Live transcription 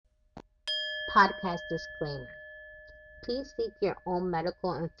Podcast disclaimer. Please seek your own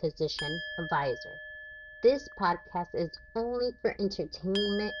medical and physician advisor. This podcast is only for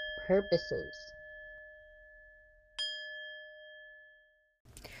entertainment purposes.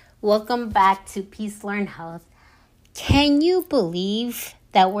 Welcome back to Peace Learn Health. Can you believe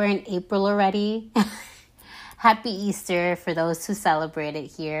that we're in April already? Happy Easter for those who celebrate it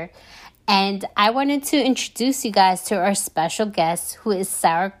here. And I wanted to introduce you guys to our special guest, who is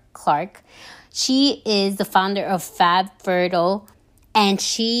Sarah Clark. She is the founder of Fab Fertile, and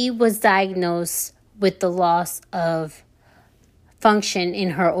she was diagnosed with the loss of function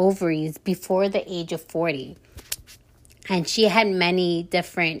in her ovaries before the age of 40. And she had many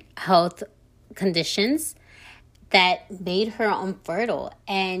different health conditions that made her infertile.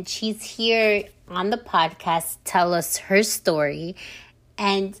 And she's here on the podcast to tell us her story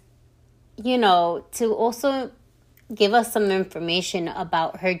and, to also give us some information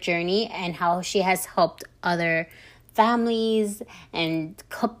about her journey and how she has helped other families and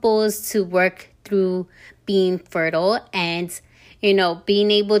couples to work through being fertile and,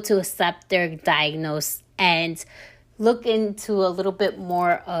 being able to accept their diagnosis and look into a little bit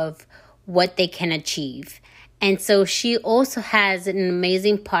more of what they can achieve. And so she also has an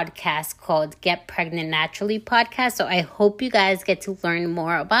amazing podcast called Get Pregnant Naturally podcast. So I hope you guys get to learn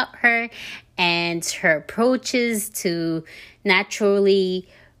more about her and her approaches to naturally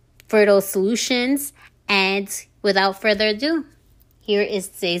fertile solutions. And without further ado, here is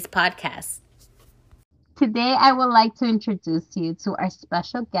today's podcast. Today, I would like to introduce you to our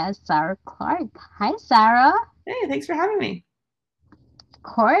special guest, Sarah Clark. Hi, Sarah. Hey, thanks for having me. Of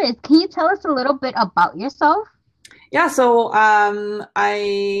course. Can you tell us a little bit about yourself? Yeah, so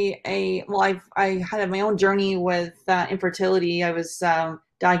I had my own journey with infertility. I was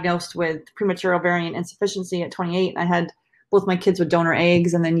diagnosed with premature ovarian insufficiency at 28. I had both my kids with donor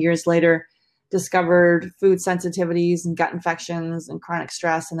eggs, and then years later discovered food sensitivities and gut infections and chronic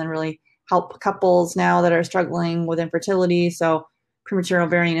stress, and then really help couples now that are struggling with infertility. So premature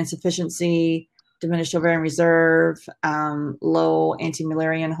ovarian insufficiency, diminished ovarian reserve, low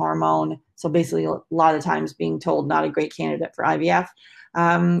anti-Mullerian hormone. So basically a lot of times being told not a great candidate for IVF.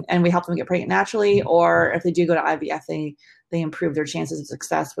 And we help them get pregnant naturally, or if they do go to IVF, they improve their chances of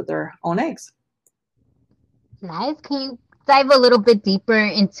success with their own eggs. Nice. Can you dive a little bit deeper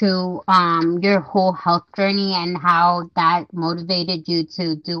into your whole health journey and how that motivated you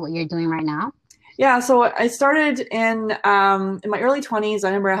to do what you're doing right now? Yeah, so I started in my early 20s. I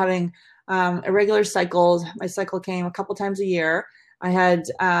remember having irregular cycles. My cycle came a couple times a year. I had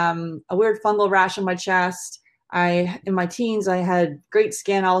a weird fungal rash on my chest. In my teens, I had great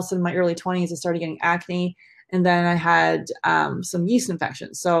skin. All of a sudden, in my early 20s, I started getting acne. And then I had some yeast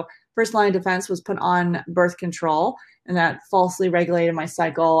infections. So first line of defense was put on birth control, and that falsely regulated my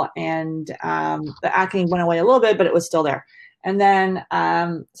cycle. And the acne went away a little bit, but it was still there. And then,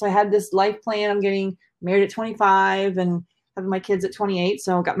 so I had this life plan. I'm getting married at 25 and having my kids at 28.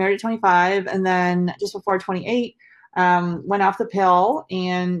 So got married at 25. And then just before 28, went off the pill,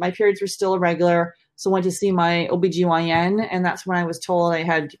 and my periods were still irregular. So went to see my OBGYN, and that's when I was told I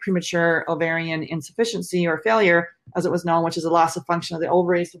had premature ovarian insufficiency or failure, as it was known, which is a loss of function of the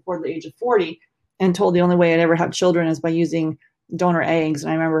ovaries before the age of 40, and told the only way I'd ever have children is by using donor eggs.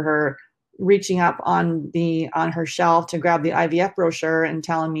 And I remember her reaching up on her shelf to grab the IVF brochure and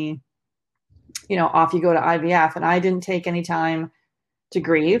telling me, off you go to IVF. And I didn't take any time to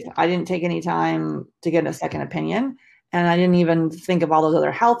grieve. I didn't take any time to get a second opinion. And I didn't even think of all those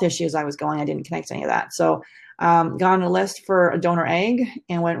other health issues I was going. I didn't connect to any of that. So got on a list for a donor egg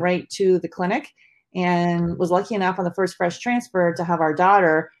and went right to the clinic, and was lucky enough on the first fresh transfer to have our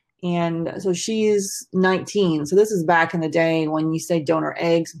daughter. And so she's 19. So this is back in the day when you say donor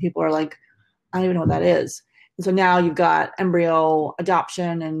eggs, and people are like, I don't even know what that is. And so now you've got embryo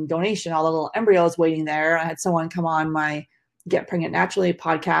adoption and donation, all the little embryos waiting there. I had someone come on my Get Pregnant Naturally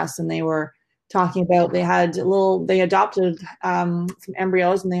podcast, and they were talking about they adopted some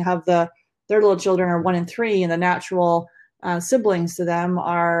embryos, and they have their little children are 1 and 3, and the natural siblings to them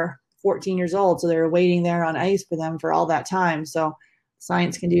are 14 years old. So they're waiting there on ice for them for all that time. So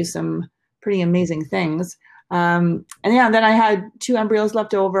science can do some pretty amazing things. And then I had 2 embryos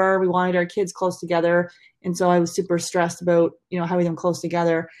left over. We wanted our kids close together. And so I was super stressed about, having them close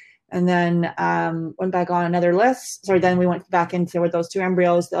together. And then went back on another list. Sorry, then we went back into with those 2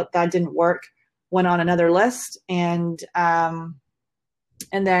 embryos. That didn't work. Went on another list. And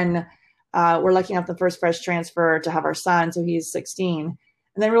then we're lucky enough the first fresh transfer to have our son. So he's 16.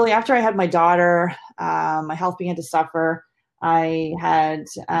 And then really after I had my daughter, my health began to suffer. I had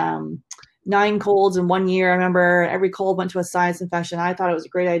 9 colds in 1 year. I remember every cold went to a sinus infection. I thought it was a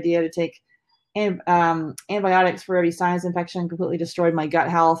great idea to take antibiotics for every sinus infection, completely destroyed my gut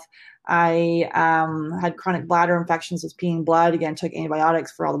health. I had chronic bladder infections, was peeing blood. Again, took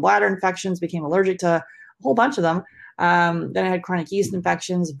antibiotics for all the bladder infections, became allergic to a whole bunch of them. Then I had chronic yeast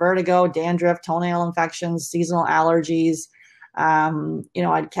infections, vertigo, dandruff, toenail infections, seasonal allergies.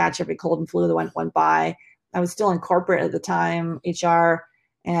 I'd catch every cold and flu that went by. I was still in corporate at the time, HR,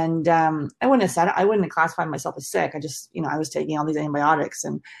 and I wouldn't have classified myself as sick. I just, I was taking all these antibiotics,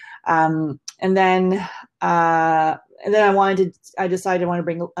 and then I decided I wanted to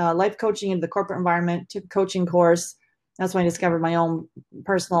bring life coaching into the corporate environment. Took a coaching course. That's when I discovered my own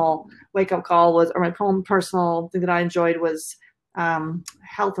personal wake up call or my own personal thing that I enjoyed was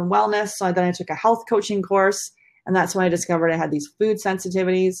health and wellness. So then I took a health coaching course, and that's when I discovered I had these food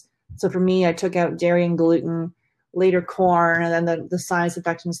sensitivities. So for me, I took out dairy and gluten, later corn, and then the sinus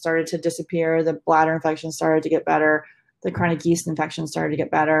infections started to disappear. The bladder infections started to get better. The chronic yeast infection started to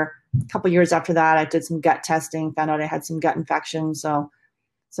get better. A couple of years after that, I did some gut testing, found out I had some gut infection, so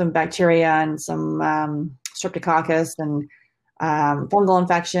some bacteria and some streptococcus and fungal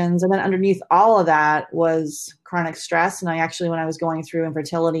infections. And then underneath all of that was chronic stress. And I actually, when I was going through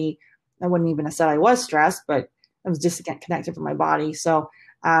infertility, I wouldn't even have said I was stressed, but I was disconnected from my body. So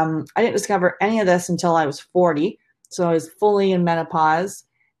I didn't discover any of this until I was 40. So I was fully in menopause,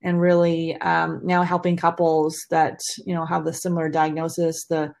 and really now helping couples that, have the similar diagnosis,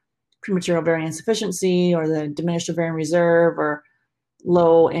 the premature ovarian insufficiency or the diminished ovarian reserve or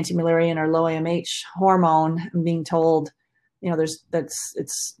low anti-Müllerian or low AMH hormone, and being told,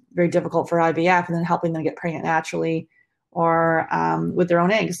 it's very difficult for IVF, and then helping them get pregnant naturally or with their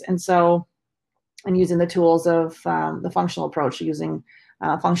own eggs. And so I'm using the tools of the functional approach, using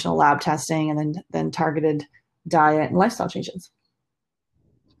functional lab testing, and then targeted diet and lifestyle changes.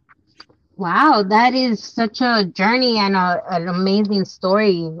 Wow, that is such a journey and an amazing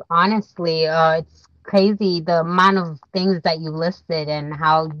story, honestly. It's crazy the amount of things that you listed and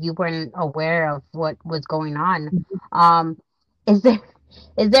how you weren't aware of what was going on. Um, is there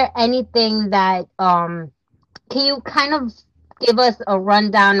is there anything that can you kind of give us a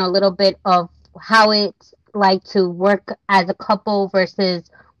rundown a little bit of how it's like to work as a couple versus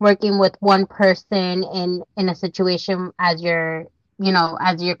working with one person in a situation as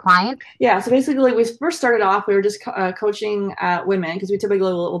as your client? Yeah, so basically, we first started off, we were just coaching women, because we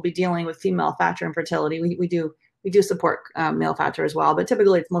typically will be dealing with female factor infertility. We do support male factor as well, but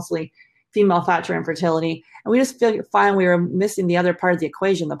typically it's mostly female factor infertility. And we just find we were missing the other part of the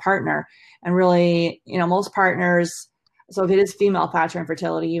equation, the partner. And really, most partners, so if it is female factor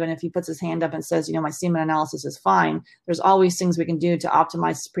infertility, even if he puts his hand up and says, my semen analysis is fine, there's always things we can do to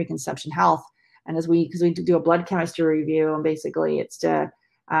optimize preconception health. And because we do a blood chemistry review, and basically it's to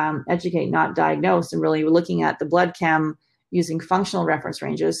educate, not diagnose, and really we're looking at the blood chem using functional reference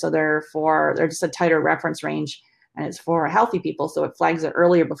ranges. So they're just a tighter reference range, and it's for healthy people. So it flags it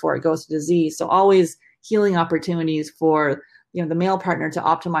earlier before it goes to disease. So always healing opportunities for, the male partner to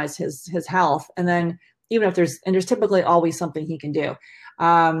optimize his health. And then even if there's typically always something he can do.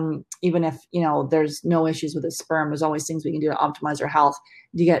 Even if, there's no issues with his sperm, there's always things we can do to optimize our health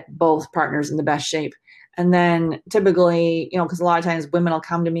to get both partners in the best shape. And then typically, because a lot of times women will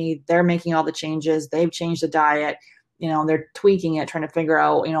come to me, they're making all the changes, they've changed the diet, they're tweaking it, trying to figure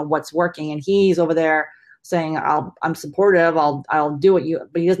out, what's working. And he's over there saying, I'm supportive, I'll do what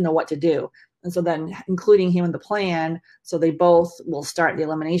but he doesn't know what to do. And so then including him in the plan, so they both will start the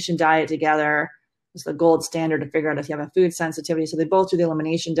elimination diet together. It's the gold standard to figure out if you have a food sensitivity. So they both do the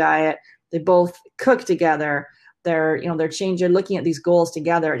elimination diet. They both cook together. They're looking at these goals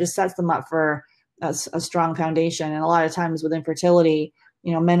together. It just sets them up for a strong foundation. And a lot of times with infertility,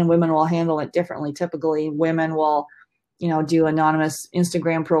 men and women will handle it differently. Typically, women will, do anonymous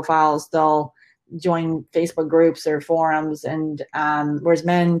Instagram profiles. They'll join Facebook groups or forums, and whereas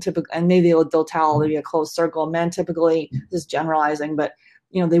men typically, and maybe they'll tell maybe a close circle. Men typically, just generalizing, but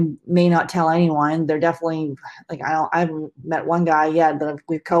they may not tell anyone. They're definitely I haven't met one guy yet that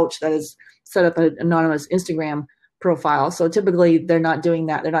we've coached that has set up an anonymous Instagram profile. So typically they're not doing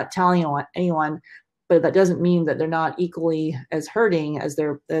that. They're not telling anyone, but that doesn't mean that they're not equally as hurting as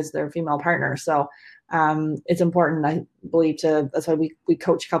their female partner. So it's important, I believe, that's why we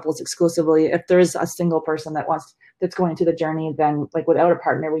coach couples exclusively. If there is a single person that's going through the journey, then without a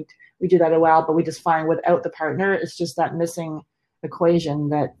partner, we do that as well. But we just find without the partner, it's just that missing equation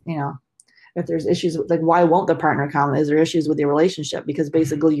that, if there's issues, why won't the partner come? Is there issues with your relationship? Because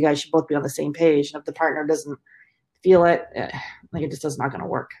basically you guys should both be on the same page. And if the partner doesn't feel it, it just is not going to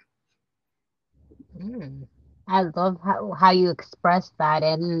work. I love how you express that.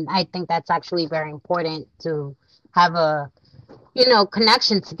 And I think that's actually very important to have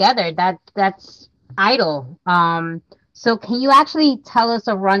connection together. That's idle. So can you actually tell us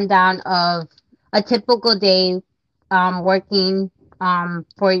a rundown of a typical day working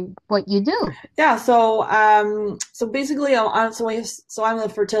for what you do? Yeah, so basically, I'm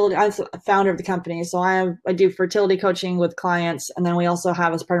the fertility. I'm the founder of the company. So I do fertility coaching with clients, and then we also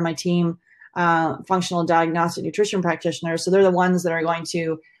have as part of my team functional diagnostic nutrition practitioners. So they're the ones that are going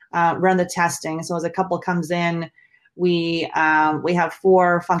to run the testing. So as a couple comes in, we have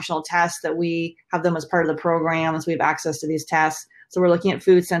 4 functional tests that we have them as part of the program, so we have access to these tests. So we're looking at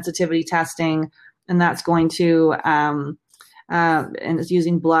food sensitivity testing, and that's going to and it's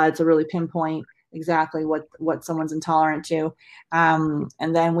using blood to really pinpoint exactly what someone's intolerant to. And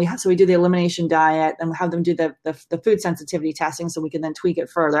then we do the elimination diet, and we have them do the food sensitivity testing, so we can then tweak it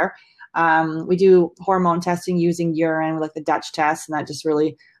further. We do hormone testing using urine, like the Dutch test, and that just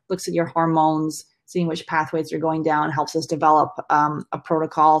really looks at your hormones, seeing which pathways are going down, helps us develop a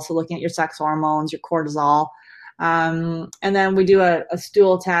protocol. So looking at your sex hormones, your cortisol. And then we do a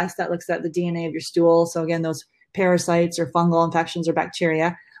stool test that looks at the DNA of your stool. So again, those parasites or fungal infections or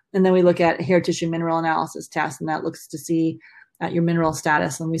bacteria. And then we look at hair tissue mineral analysis test, and that looks to see at your mineral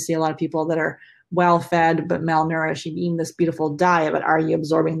status. And we see a lot of people that are well fed but malnourished. You've eaten this beautiful diet, but are you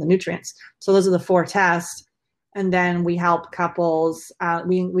absorbing the nutrients? So those are the 4 tests. And then we help couples.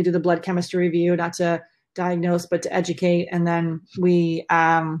 We do the blood chemistry review, not to diagnose, but to educate. And then we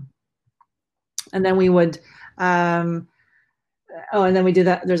would and then we do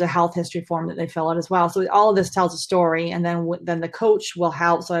that. There's a health history form that they fill out as well. So all of this tells a story, and then the coach will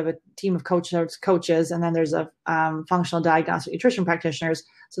help. So I have a team of coaches, and then there's a functional diagnostic nutrition practitioners.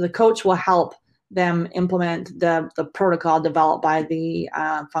 So the coach will help them implement the protocol developed by the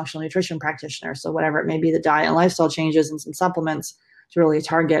functional nutrition practitioner. So whatever it may be, the diet and lifestyle changes and some supplements to really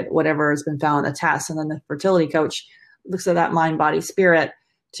target whatever has been found in the test. And then the fertility coach looks at that mind, body, spirit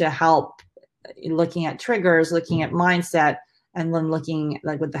to help looking at triggers, looking at mindset, and then looking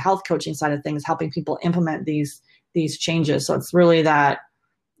like with the health coaching side of things, helping people implement these changes. So it's really that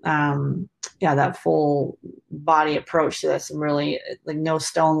that full body approach to this, and really like no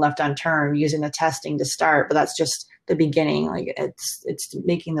stone left unturned, using the testing to start. But that's just the beginning. Like it's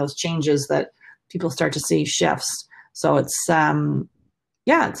making those changes that people start to see shifts. So it's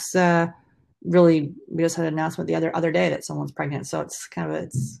really, we just had an announcement the other day that someone's pregnant. So it's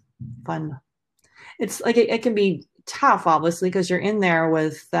it's fun. It's like it can be tough, obviously, because you're in there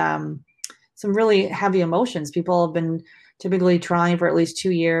with some really heavy emotions. People have been typically trying for at least 2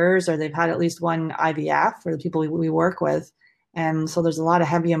 years, or they've had at least one IVF for the people we work with. And so there's a lot of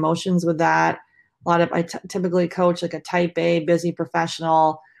heavy emotions with that. I typically coach like a type A, busy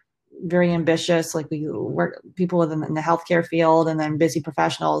professional, very ambitious. Like we work people within the healthcare field, and then busy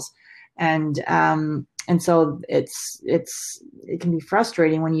professionals. And so it can be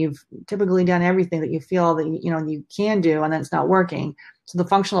frustrating when you've typically done everything that you feel that you can do, and then it's not working. So the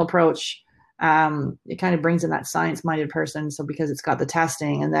functional approach, it kind of brings in that science-minded person. So because it's got the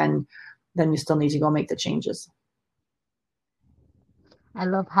testing, and then you still need to go make the changes. I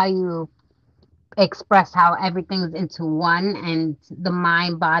love how you express how everything's into one, and the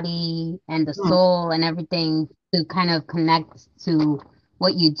mind, body, and the soul and everything to kind of connect to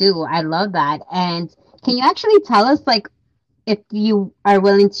what you do. I love that. And can you actually tell us, like, if you are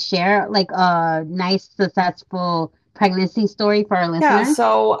willing to share, like, a nice, successful pregnancy story for our listeners? Yeah.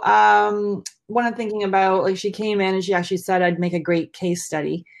 So what I'm thinking about, like, she came in and she actually said I'd make a great case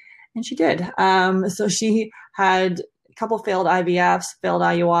study, and she did. So she had a couple failed IVFs, failed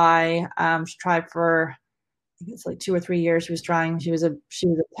IUI. She tried for, I think it's like 2 or 3 years. She was trying. She was a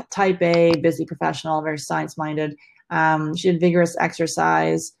type A, busy professional, very science minded. She had vigorous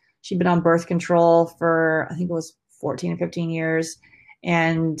exercise. She'd been on birth control for, I think it was 14 or 15 years.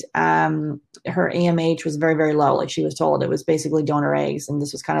 And her AMH was very, very low. Like she was told, it was basically donor eggs. And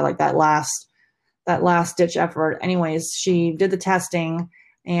this was kind of like that last ditch effort. Anyways, she did the testing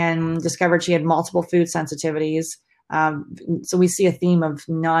and discovered she had multiple food sensitivities. So we see a theme of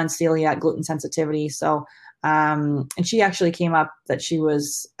non-celiac gluten sensitivity. So, and she actually came up that she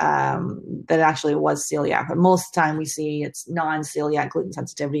was, that actually was celiac, but most of the time we see it's non-celiac gluten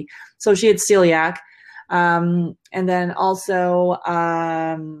sensitivity. So she had celiac. And then also,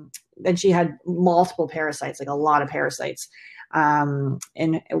 then she had multiple parasites, like a lot of parasites,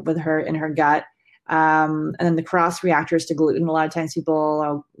 in her gut. And then the cross reactors to gluten. A lot of times people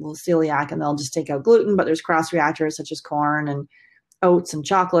are celiac and they'll just take out gluten, but there's cross reactors such as corn and oats and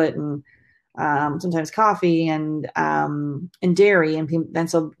chocolate and sometimes coffee and dairy. And then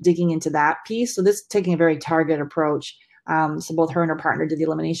so digging into that piece. So this is taking a very targeted approach. So both her and her partner did the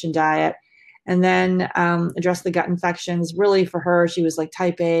elimination diet. and then address the gut infections. Really, for her, she was like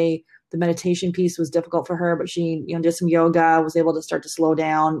type A. The meditation piece was difficult for her, but she, did some yoga, was able to start to slow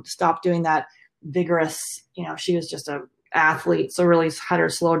down, stop doing that vigorous, she was just a athlete. So really had her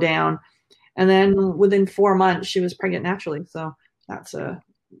slow down. And then within 4 months, she was pregnant naturally. So that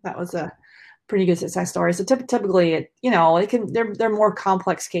was a pretty good success story. So typically they're more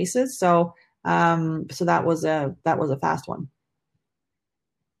complex cases. So that was a fast one.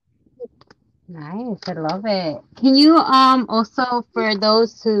 Nice, I love it. Can you also, for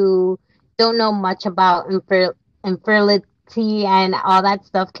those who don't know much about infertility and all that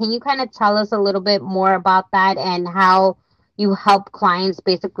stuff, can you kind of tell us a little bit more about that and how you help clients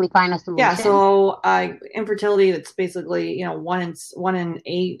basically find a Yeah, solution? so infertility, that's basically, 1 in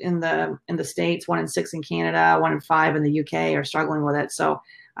 8 in the States, 1 in 6 in Canada, 1 in 5 in the UK are struggling with it. So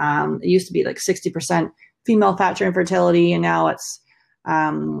it used to be like 60% female factor infertility, and now it's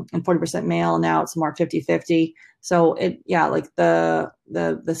and 40% male. Now it's more 50-50. So like the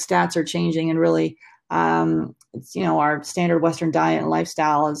stats are changing, and really, it's, our standard Western diet and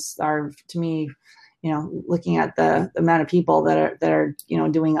lifestyle to me, looking at the amount of people that are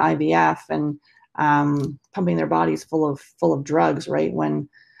doing IVF and pumping their bodies full of drugs, right? When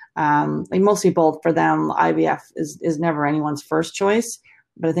like most people, for them, IVF is never anyone's first choice,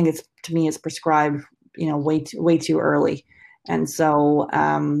 but I think it's prescribed, way too early. And so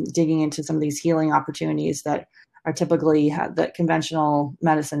digging into some of these healing opportunities that are typically that conventional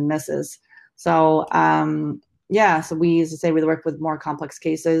medicine misses. So so we, as I say, we work with more complex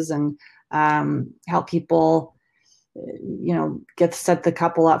cases and help people, set the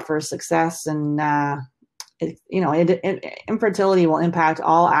couple up for success. And infertility will impact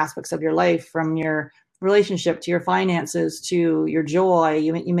all aspects of your life, from your relationship to your finances to your joy.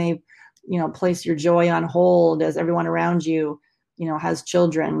 You may place your joy on hold as everyone around you, has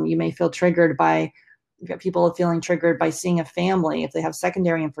children. You may feel triggered by, you've got people feeling triggered by seeing a family. If they have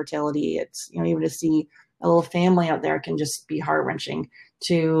secondary infertility, it's, even to see a little family out there can just be heart-wrenching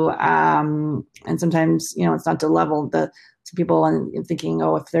and sometimes, it's not to level to people and thinking,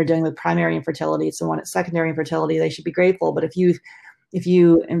 oh, if they're dealing with primary infertility, someone at secondary infertility, they should be grateful. But if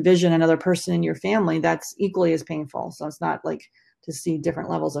you envision another person in your family, that's equally as painful. So it's not like to see different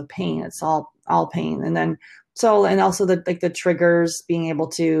levels of pain. It's all pain. And then, and also the triggers, being able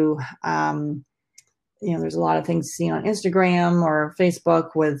to, there's a lot of things seen on Instagram or Facebook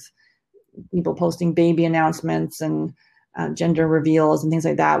with people posting baby announcements and gender reveals and things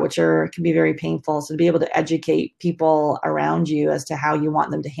like that, which can be very painful. So to be able to educate people around you as to how you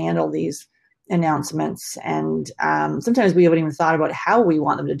want them to handle these announcements. And sometimes we haven't even thought about how we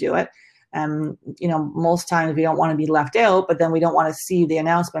want them to do it. Most times we don't want to be left out, but then we don't want to see the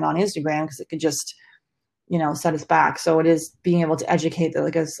announcement on Instagram because it could just, set us back. So it is being able to educate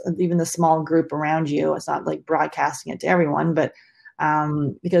even the small group around you. It's not like broadcasting it to everyone, but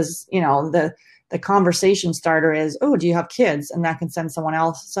because, the conversation starter is, oh, do you have kids? And that can send someone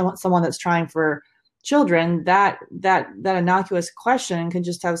else, someone that's trying for children, that innocuous question can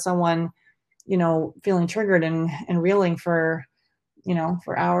just have someone, feeling triggered and reeling for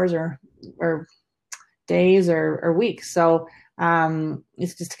hours or days or weeks. So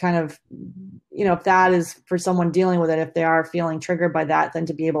it's just kind of, if that is for someone dealing with it, if they are feeling triggered by that, then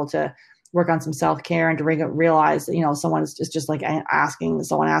to be able to work on some self-care and to realize that, someone's just like asking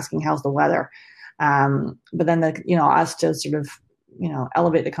how's the weather. But then us to sort of,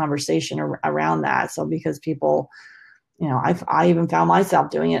 elevate the conversation around that. So because people, I even found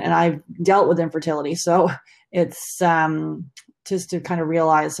myself doing it, and I've dealt with infertility. So it's just to kind of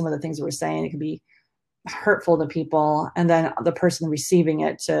realize some of the things that we're saying, it can be hurtful to people. And then the person receiving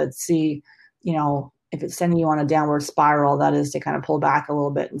it to see, if it's sending you on a downward spiral, that is to kind of pull back a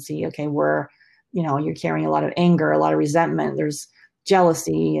little bit and see, okay, you're carrying a lot of anger, a lot of resentment. There's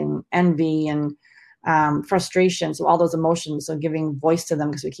jealousy and envy and frustration. So all those emotions, so giving voice to them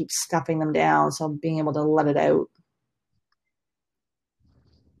because we keep stuffing them down. So being able to let it out.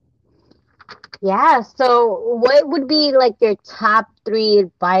 Yeah. So what would be like your top 3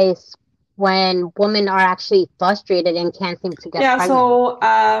 advice when women are actually frustrated and can't seem to get pregnant? So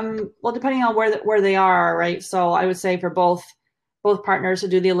well, depending on where they are, right? So I would say for both partners to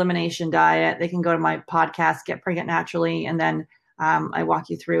do the elimination diet, they can go to my podcast, Get Pregnant Naturally, and then I walk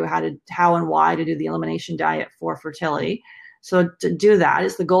you through how and why to do the elimination diet for fertility. So to do that,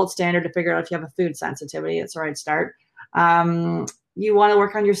 it's the gold standard to figure out if you have a food sensitivity. That's where I'd start. You want to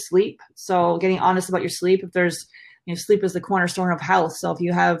work on your sleep. So getting honest about your sleep. If there's, sleep is the cornerstone of health. So if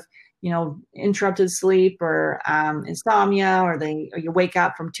you have, interrupted sleep or insomnia, or you wake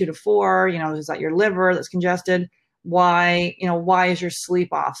up from 2 to 4, is that your liver that's congested? why is your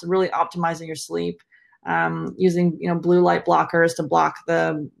sleep off. So really optimizing your sleep, using blue light blockers to block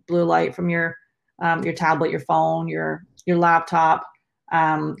the blue light from your tablet, your phone, your laptop,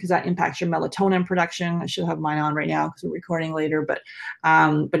 because that impacts your melatonin production. I should have mine on right now because we're recording later, but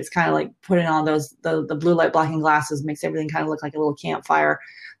it's kind of like putting on the blue light blocking glasses makes everything kind of look like a little campfire.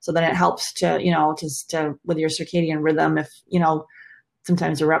 So then it helps to with your circadian rhythm. If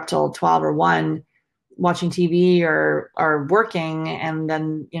sometimes you're up till 12 or 1 watching TV or working, and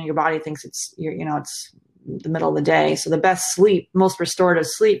then your body thinks it's it's the middle of the day. So the best sleep, most restorative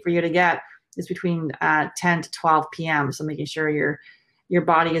sleep for you to get is between 10 to 12 p.m. So making sure your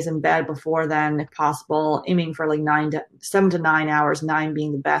body is in bed before then, if possible, aiming for like 7 to 9 hours, 9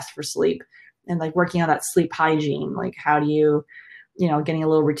 being the best for sleep, and like working on that sleep hygiene. Like how do you, getting a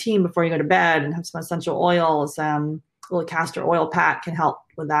little routine before you go to bed and have some essential oils. A little castor oil pack can help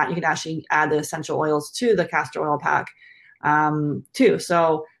with that. You can actually add the essential oils to the castor oil pack too.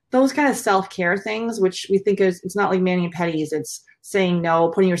 So those kind of self-care things, which we think it's not like mani-pedis, it's saying no,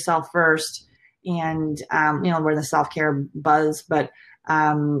 putting yourself first, and we're in the self-care buzz, but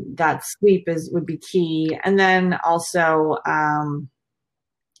that sleep would be key. And then also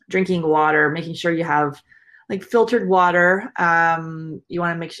drinking water, making sure you have like filtered water. You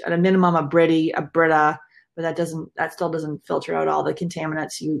want to make sure, at a minimum, a Brita, but that still doesn't filter out all the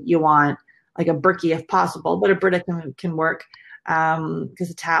contaminants you want, like a Berkey if possible, but a Brita can work, because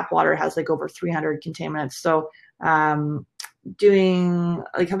the tap water has like over 300 contaminants. So having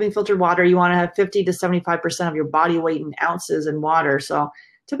filtered water, you want to have 50 to 75% of your body weight in ounces in water. So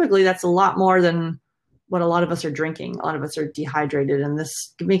typically that's a lot more than what a lot of us are drinking. A lot of us are dehydrated, and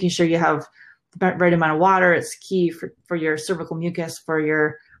this, making sure you have the right amount of water, it's key for your cervical mucus, for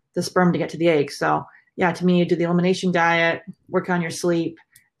the sperm to get to the egg. So yeah, to me, do the elimination diet, work on your sleep,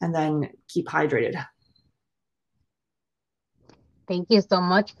 and then keep hydrated. Thank you so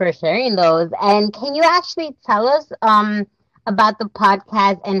much for sharing those. And can you actually tell us about the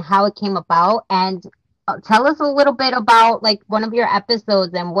podcast and how it came about? And tell us a little bit about like one of your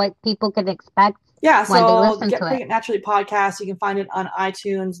episodes and what people can expect when they listen to it. Get Pregnant Naturally podcast. You can find it on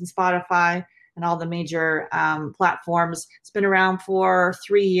iTunes and Spotify and all the major platforms. It's been around for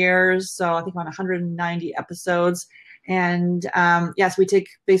 3 years, so I think on 190 episodes. And yes, we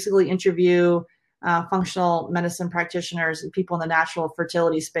basically interview functional medicine practitioners and people in the natural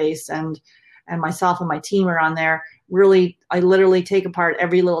fertility space, and myself and my team are on there. Really, I literally take apart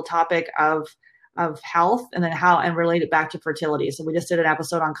every little topic of health and then and relate it back to fertility. So we just did an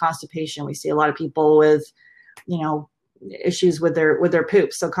episode on constipation. We see a lot of people with, issues with their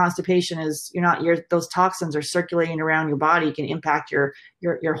poop. So constipation is those toxins are circulating around your body, can impact your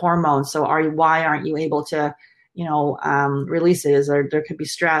hormones. So why aren't you able to release it? There could be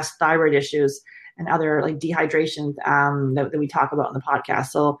stress, thyroid issues, and other like dehydration that we talk about in the podcast.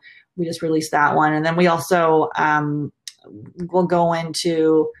 So we just released that one. And then we also will go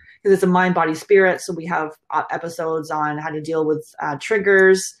into, because it's a mind, body, spirit. So we have episodes on how to deal with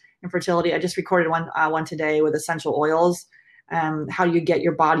triggers and fertility. I just recorded one today with essential oils. How do you get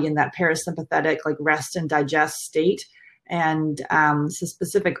your body in that parasympathetic, like rest and digest state? And some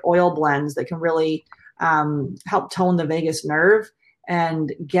specific oil blends that can really help tone the vagus nerve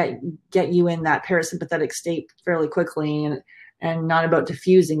and get you in that parasympathetic state fairly quickly, and not about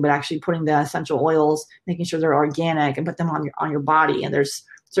diffusing, but actually putting the essential oils, making sure they're organic, and put them on your body. And there's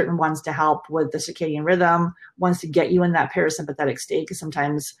certain ones to help with the circadian rhythm, ones to get you in that parasympathetic state, because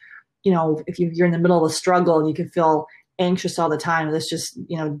sometimes, if you're in the middle of a struggle and you can feel anxious all the time, this just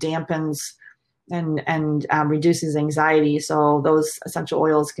dampens and reduces anxiety. So those essential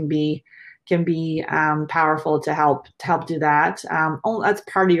oils can be powerful to help do that. That's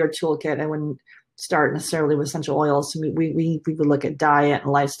part of your toolkit. I wouldn't start necessarily with essential oils. We would look at diet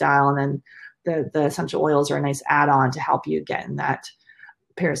and lifestyle, and then the essential oils are a nice add-on to help you get in that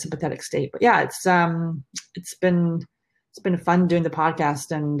parasympathetic state. But yeah, it's been fun doing the podcast,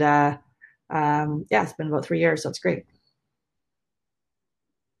 and it's been about 3 years, so it's great.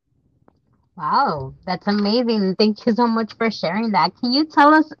 Wow, that's amazing. Thank you so much for sharing that. Can you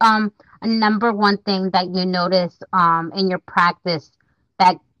tell us a number one thing that you notice in your practice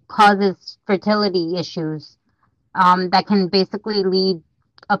that causes fertility issues, that can basically lead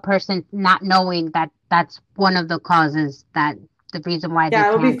a person not knowing that that's one of the causes, that the reason why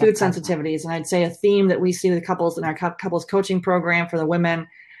it would be food sensitivities. And I'd say a theme that we see with couples in our couples coaching program for the women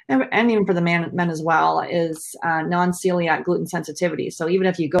and even for the men as well is non-celiac gluten sensitivity. So even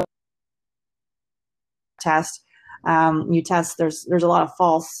if you go test, you test, there's a lot of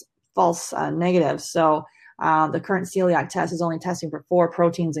false negatives. So The current celiac test is only testing for 4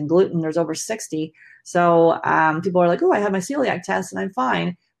 proteins and gluten. There's over 60. So people are like, oh, I have my celiac test and I'm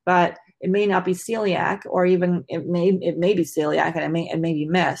fine, but it may not be celiac, or even it may be celiac and it may be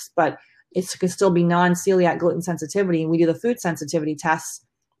missed, but it could still be non-celiac gluten sensitivity. And we do the food sensitivity tests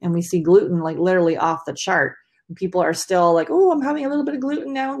and we see gluten like literally off the chart. And people are still like, oh, I'm having a little bit of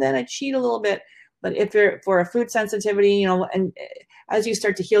gluten now and then, I cheat a little bit. But if you're for a food sensitivity, you know, and as you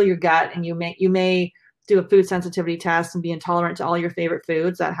start to heal your gut, and you may do a food sensitivity test and be intolerant to all your favorite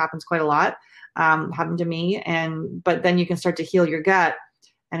foods. That happens quite a lot. Happened to me. But then you can start to heal your gut.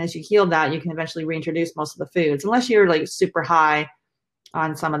 And as you heal that, you can eventually reintroduce most of the foods, unless you're like super high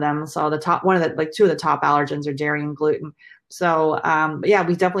on some of them. So two of the top allergens are dairy and gluten. So but yeah,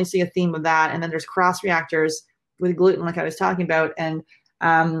 we definitely see a theme of that. And then there's cross reactors with gluten, like I was talking about, and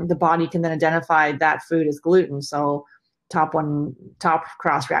the body can then identify that food as gluten. So top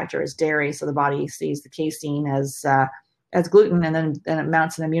cross reactor is dairy. So the body sees the casein as gluten, and then it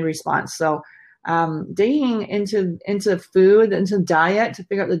mounts an immune response. So digging into food, into diet, to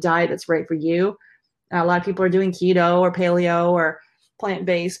figure out the diet that's right for you. A lot of people are doing keto or paleo or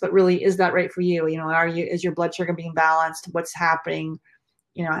plant-based, but really, is that right for you? You know, is your blood sugar being balanced? What's happening?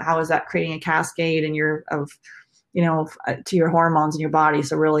 You know, how is that creating a cascade to your hormones in your body?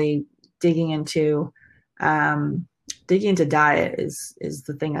 So really digging into diet is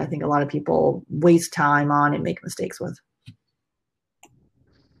the thing I think a lot of people waste time on and make mistakes with.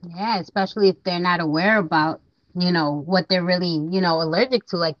 Yeah, especially if they're not aware about, what they're really, allergic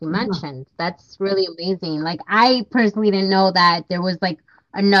to, like you mentioned. That's really amazing. Like, I personally didn't know that there was like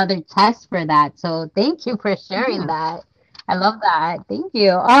another test for that. So thank you for sharing that. I love that. Thank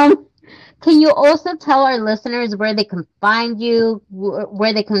you. Can you also tell our listeners where they can find you,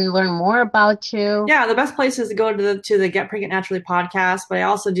 where they can learn more about you? Yeah, the best place is to go to the Get Pregnant Naturally podcast. But I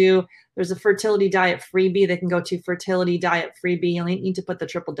also there's a fertility diet freebie. They can go to fertility diet freebie. You need to put the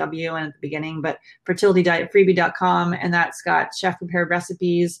W in at the beginning, but fertilitydietfreebie.com. And that's got chef prepared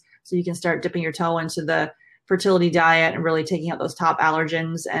recipes. So you can start dipping your toe into the fertility diet and really taking out those top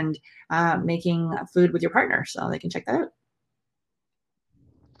allergens and making food with your partner. So they can check that out.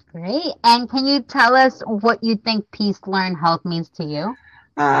 Great. And can you tell us what you think Peace Learn Health means to you?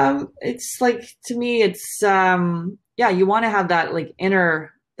 It's like, to me, it's you want to have that like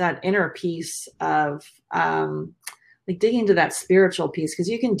inner piece of like digging into that spiritual piece, because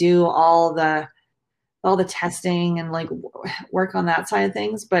you can do all the testing and like work on that side of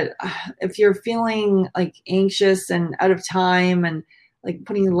things, but if you're feeling like anxious and out of time and like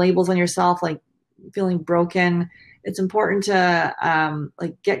putting labels on yourself, like feeling broken, it's important to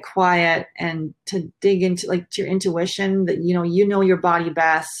like get quiet and to dig into like to your intuition, that you know your body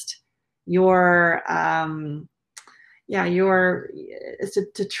best. It's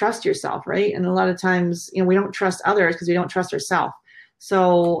to trust yourself, right? And a lot of times, we don't trust others because we don't trust ourselves.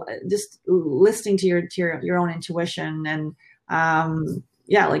 So just listening to your own intuition and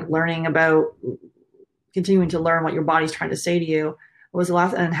like continuing to learn what your body's trying to say to you. Was the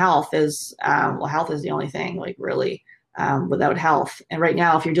last, and health is health is the only thing, like really without health. And right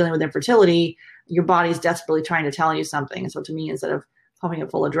now, if you're dealing with infertility, your body's desperately trying to tell you something. And so to me, instead of pumping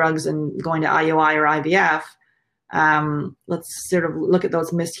it full of drugs and going to IUI or IVF, let's sort of look at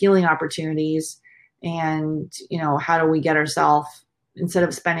those missed healing opportunities. And how do we get ourselves, instead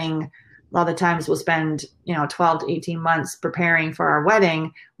of spending, a lot of the times we'll spend 12 to 18 months preparing for our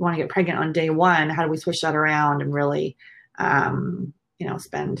wedding. We want to get pregnant on day one. How do we switch that around and really you don't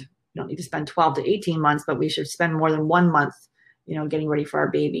need to spend 12 to 18 months, but we should spend more than 1 month, getting ready for our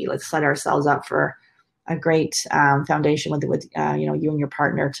baby. Let's set ourselves up for a great foundation with you and your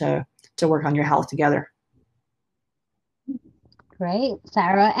partner to work on your health together. Great,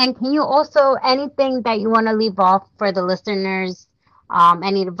 Sarah. And can you also, anything that you want to leave off for the listeners,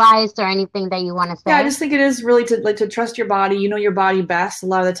 any advice or anything that you want to say? Yeah, I just think it is really to trust your body. You know your body best. A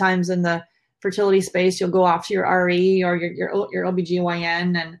lot of the times in the fertility space, you'll go off to your RE or your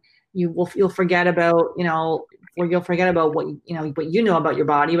OBGYN, and you'll forget about what you know about your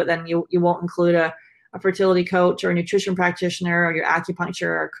body, but then you won't include a fertility coach or a nutrition practitioner or your acupuncture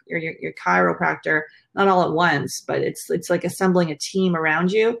or your chiropractor, not all at once, but it's like assembling a team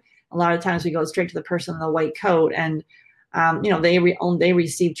around you. A lot of times we go straight to the person in the white coat, and they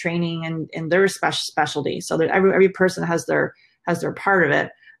receive training in their specialty, so that every person has their part of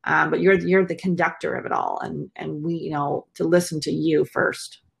it. But you're the conductor of it all, and we, to listen to you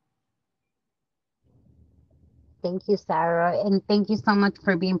first. Thank you, Sarah, and thank you so much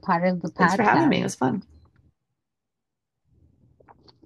for being part of the podcast. Thanks for having me. It was fun.